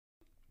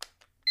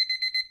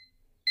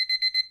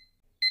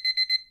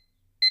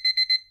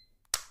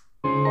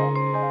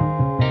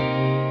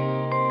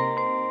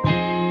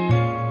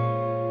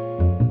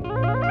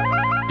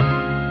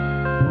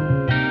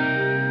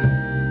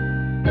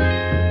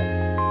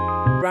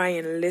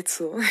Ryan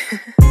Little.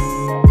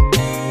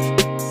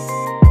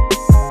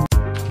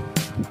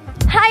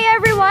 Hi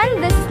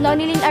everyone! This is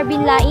Nonie, Lynn,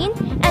 Benlain,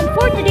 and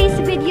for today's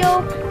video,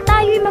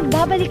 tayo'y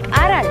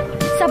magbabalik-aral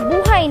sa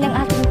buhay ng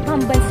ating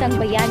pambansang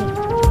bayani.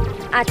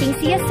 Ating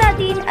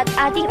siyasatin at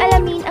ating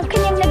alamin ang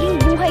kanyang naging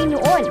buhay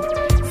noon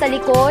sa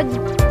likod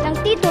ng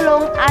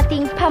titulong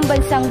ating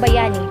pambansang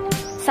bayani.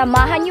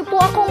 Samahan niyo po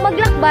akong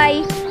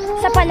maglakbay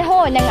sa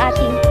panahon ng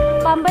ating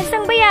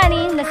pambansang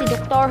bayani na si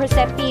Dr.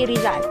 Jose P.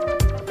 Rizal.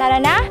 Tara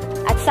na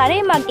at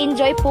sana'y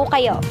mag-enjoy po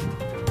kayo.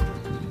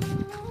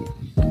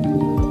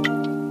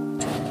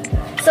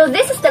 So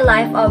this is the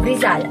life of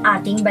Rizal,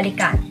 ating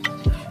balikan.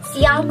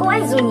 Si Yanko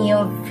and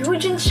Zunio of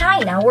Fujian,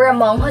 China were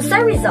among Jose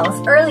Rizal's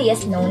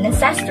earliest known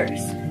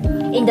ancestors.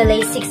 In the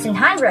late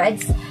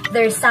 1600s,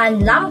 their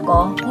son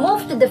Lamco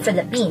moved to the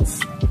Philippines.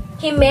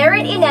 He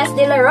married Inés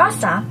de la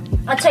Rosa,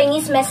 a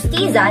Chinese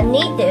mestiza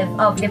native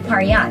of the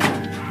Parian.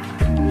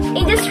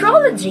 In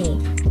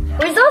astrology,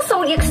 Rizal's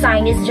zodiac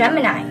sign is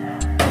Gemini.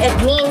 It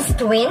means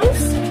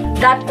twins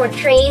that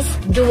portrays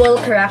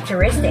dual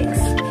characteristics.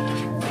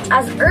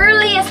 As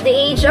early as the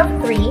age of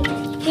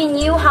 3, he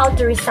knew how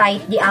to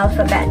recite the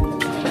alphabet.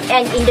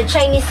 And in the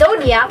Chinese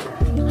zodiac,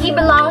 he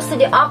belongs to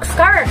the ox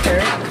character,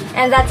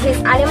 and that's his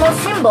animal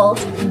symbol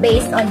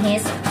based on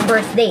his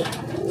birthday.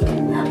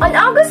 On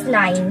August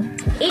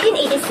 9,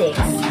 1886,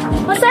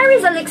 Jose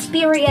Rizal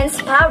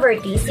experienced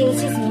poverty since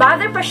his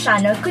brother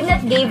Prasiano could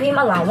not give him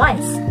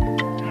allowance.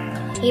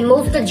 He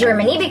moved to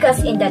Germany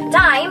because in that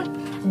time,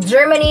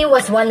 Germany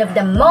was one of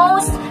the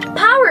most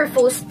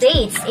powerful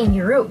states in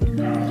Europe.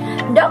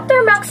 Dr.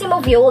 Maximo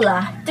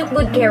Viola took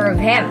good care of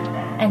him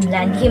and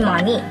lent him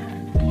money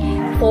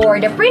for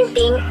the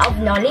printing of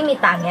Nonie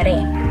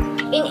Mitangere.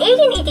 In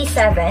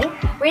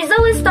 1887,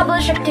 Rizal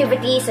established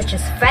activities such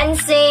as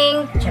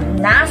fencing,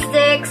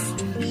 gymnastics,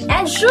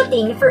 and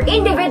shooting for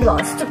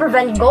individuals to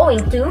prevent going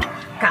to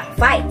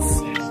cockfights.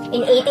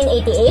 In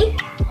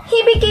 1888, he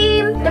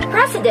became the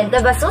president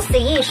of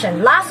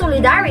Association La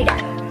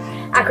Solidaridad,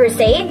 a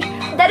crusade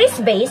that is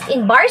based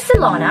in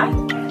Barcelona,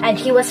 and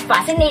he was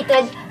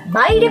fascinated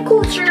by the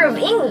culture of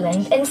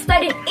England and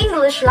studied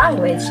English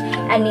language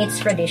and its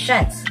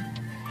traditions.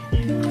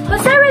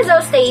 Jose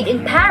Rizal stayed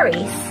in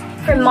Paris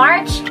from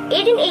March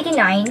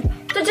 1889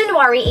 to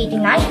January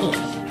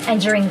 1890, and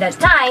during that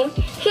time,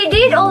 he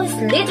did all his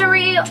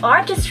literary,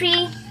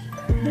 artistry,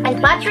 and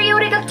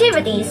patriotic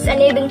activities and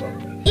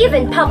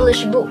even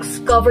published books.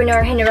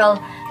 Governor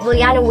General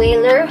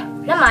Villanueva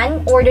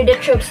naman ordered the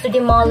troops to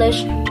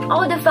demolish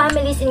all the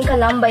families in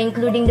Calamba,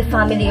 including the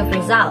family of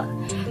Rizal.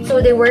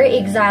 So they were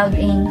exiled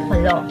in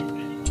Jolo.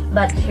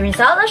 But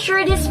Rizal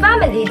assured his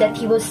family that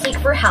he will seek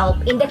for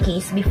help in the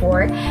case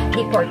before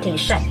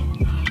deportation.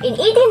 In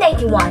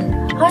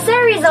 1891, Jose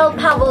Rizal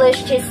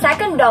published his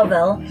second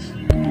novel,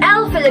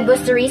 El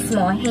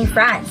Filibusterismo, in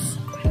France.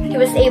 He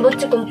was able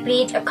to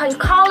complete a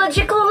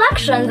conchology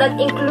collection that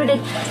included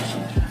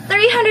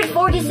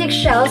 346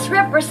 shells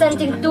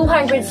representing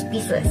 200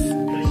 species.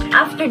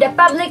 After the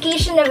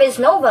publication of his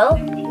novel,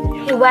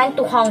 he went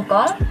to Hong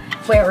Kong,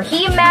 where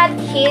he met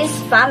his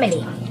family.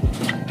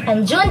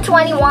 On June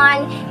 21,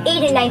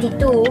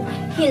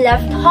 1892, he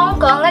left Hong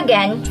Kong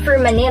again for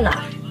Manila.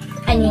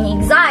 And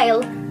in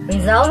exile,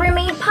 Rizal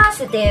remained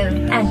positive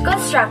and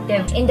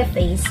constructive in the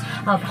face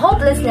of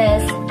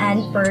hopelessness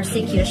and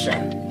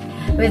persecution.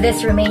 With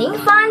his remaining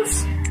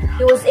funds,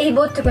 he was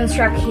able to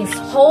construct his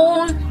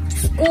home,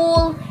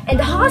 school, and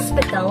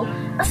hospital,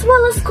 as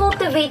well as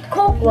cultivate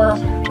cocoa,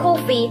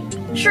 coffee,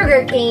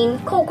 sugarcane,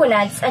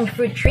 coconuts, and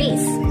fruit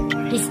trees.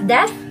 His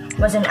death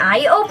was an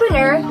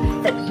eye-opener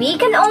that we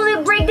can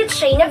only break the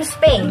chain of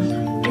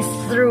Spain is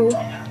through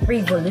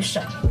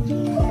revolution.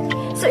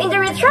 So in the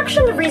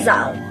retraction of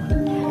Rizal,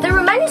 there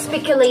were many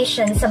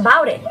speculations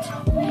about it.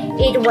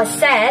 It was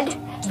said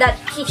that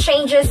he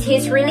changes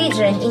his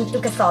religion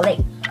into Catholic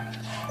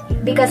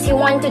because he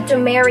wanted to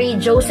marry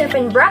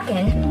Josephine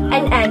Bracken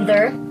and end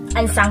their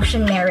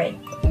unsanctioned marriage.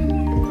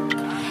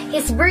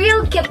 His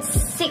burial kept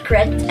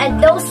secret and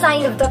no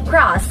sign of the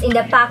cross in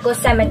the Paco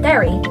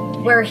Cemetery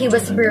where he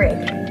was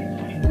buried.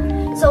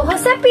 So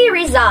Jose P.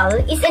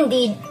 Rizal is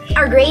indeed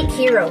our great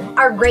hero.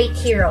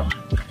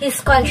 His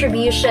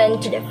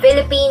contribution to the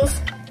Philippines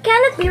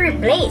cannot be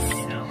replaced.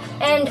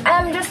 And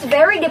I'm just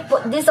very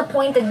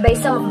disappointed by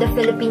some of the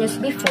Filipinos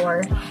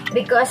before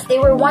because they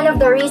were one of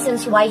the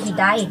reasons why he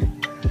died.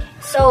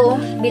 So,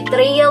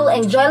 betrayal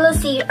and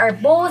jealousy are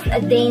both a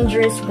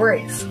dangerous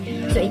words.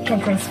 So it can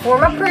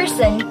transform a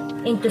person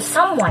into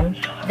someone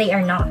they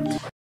are not.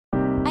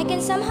 I can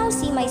somehow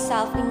see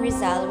myself in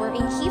Rizal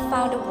wherein he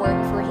found a work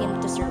for him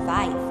to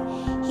survive.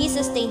 He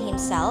sustained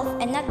himself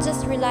and not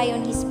just rely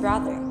on his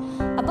brother.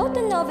 About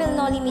the novel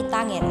Nonie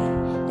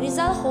Mitangere,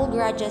 Rizal hold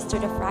grudges to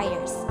the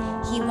friars.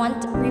 He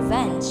want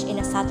revenge in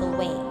a subtle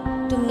way.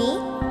 To me,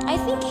 I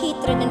think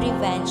hatred and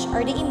revenge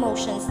are the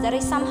emotions that I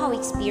somehow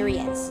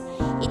experience.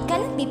 It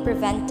cannot be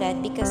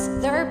prevented because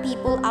there are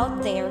people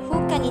out there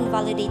who can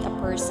invalidate a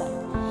person.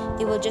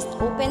 They will just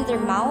open their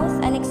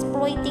mouth and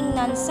exploiting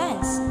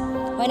nonsense.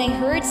 When I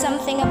heard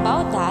something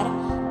about that,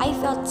 I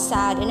felt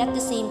sad, and at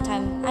the same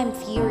time, I'm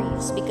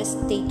furious because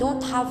they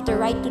don't have the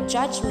right to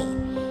judge me.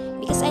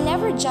 Because I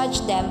never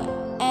judge them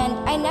and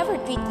I never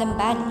treat them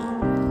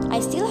badly. I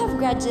still have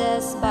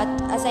grudges, but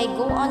as I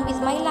go on with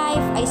my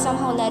life, I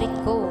somehow let it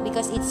go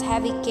because it's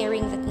heavy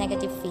carrying that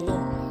negative feeling.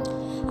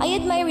 I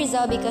admire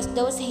Rizal because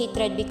those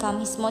hatred become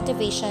his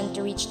motivation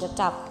to reach the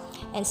top.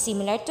 And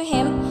similar to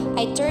him,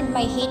 I turned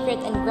my hatred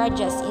and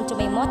grudges into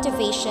my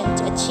motivation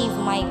to achieve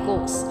my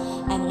goals.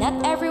 I'm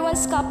not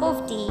everyone's cup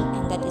of tea,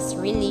 and that is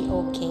really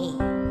okay.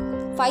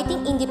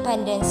 Fighting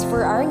independence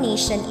for our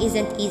nation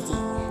isn't easy.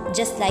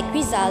 Just like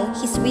Rizal,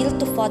 his will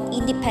to fight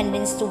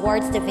independence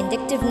towards the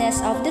vindictiveness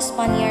of the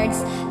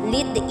Spaniards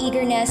lit the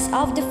eagerness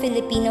of the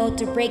Filipino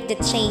to break the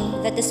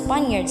chain that the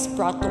Spaniards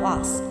brought to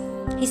us.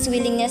 His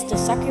willingness to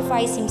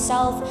sacrifice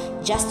himself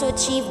just to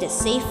achieve the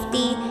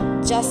safety,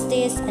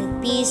 justice,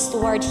 and peace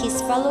toward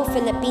his fellow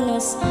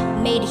Filipinos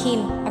made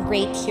him a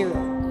great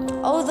hero.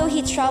 Although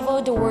he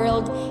traveled the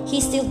world,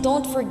 he still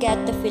don't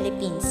forget the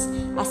Philippines.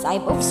 As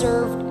I've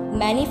observed,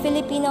 many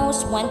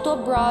Filipinos went to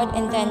abroad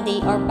and then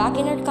they are back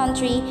in our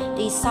country,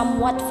 they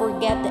somewhat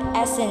forget the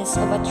essence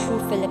of a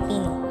true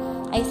Filipino.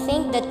 I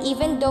think that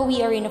even though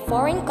we are in a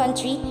foreign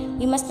country,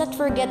 we must not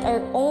forget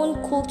our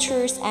own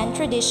cultures and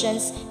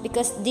traditions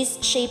because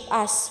these shape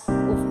us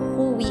of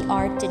who we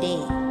are today.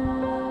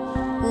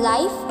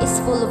 Life is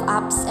full of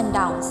ups and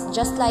downs,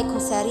 just like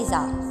Jose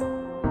Rizal.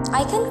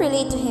 I can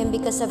relate to him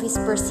because of his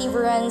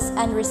perseverance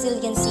and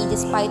resiliency.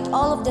 Despite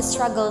all of the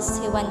struggles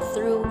he went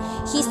through,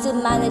 he still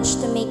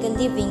managed to make a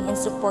living and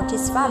support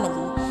his family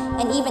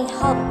and even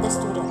help the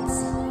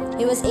students.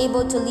 He was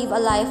able to live a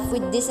life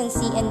with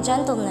decency and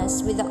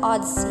gentleness with the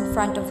odds in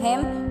front of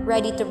him,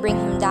 ready to bring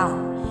him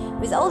down.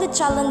 With all the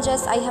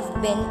challenges I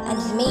have been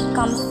and may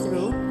come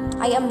through,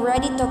 I am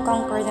ready to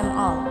conquer them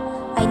all.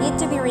 I need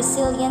to be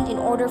resilient in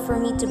order for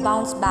me to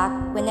bounce back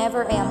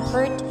whenever I am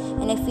hurt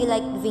and I feel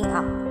like giving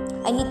up.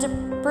 I need to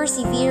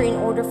persevere in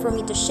order for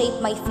me to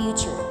shape my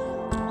future.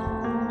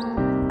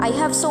 I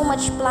have so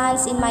much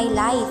plans in my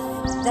life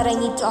that I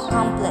need to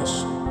accomplish.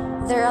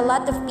 There are a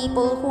lot of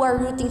people who are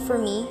rooting for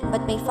me,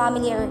 but my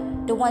family are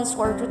the ones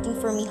who are rooting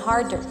for me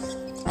harder.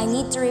 I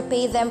need to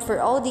repay them for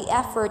all the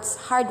efforts,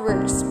 hard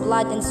works,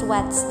 blood and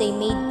sweats they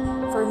made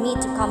for me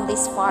to come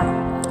this far.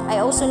 I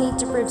also need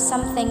to prove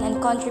something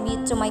and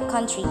contribute to my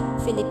country,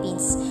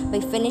 Philippines,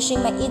 by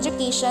finishing my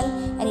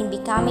education and in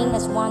becoming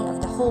as one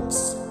of the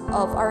hopes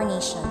of our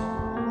nation.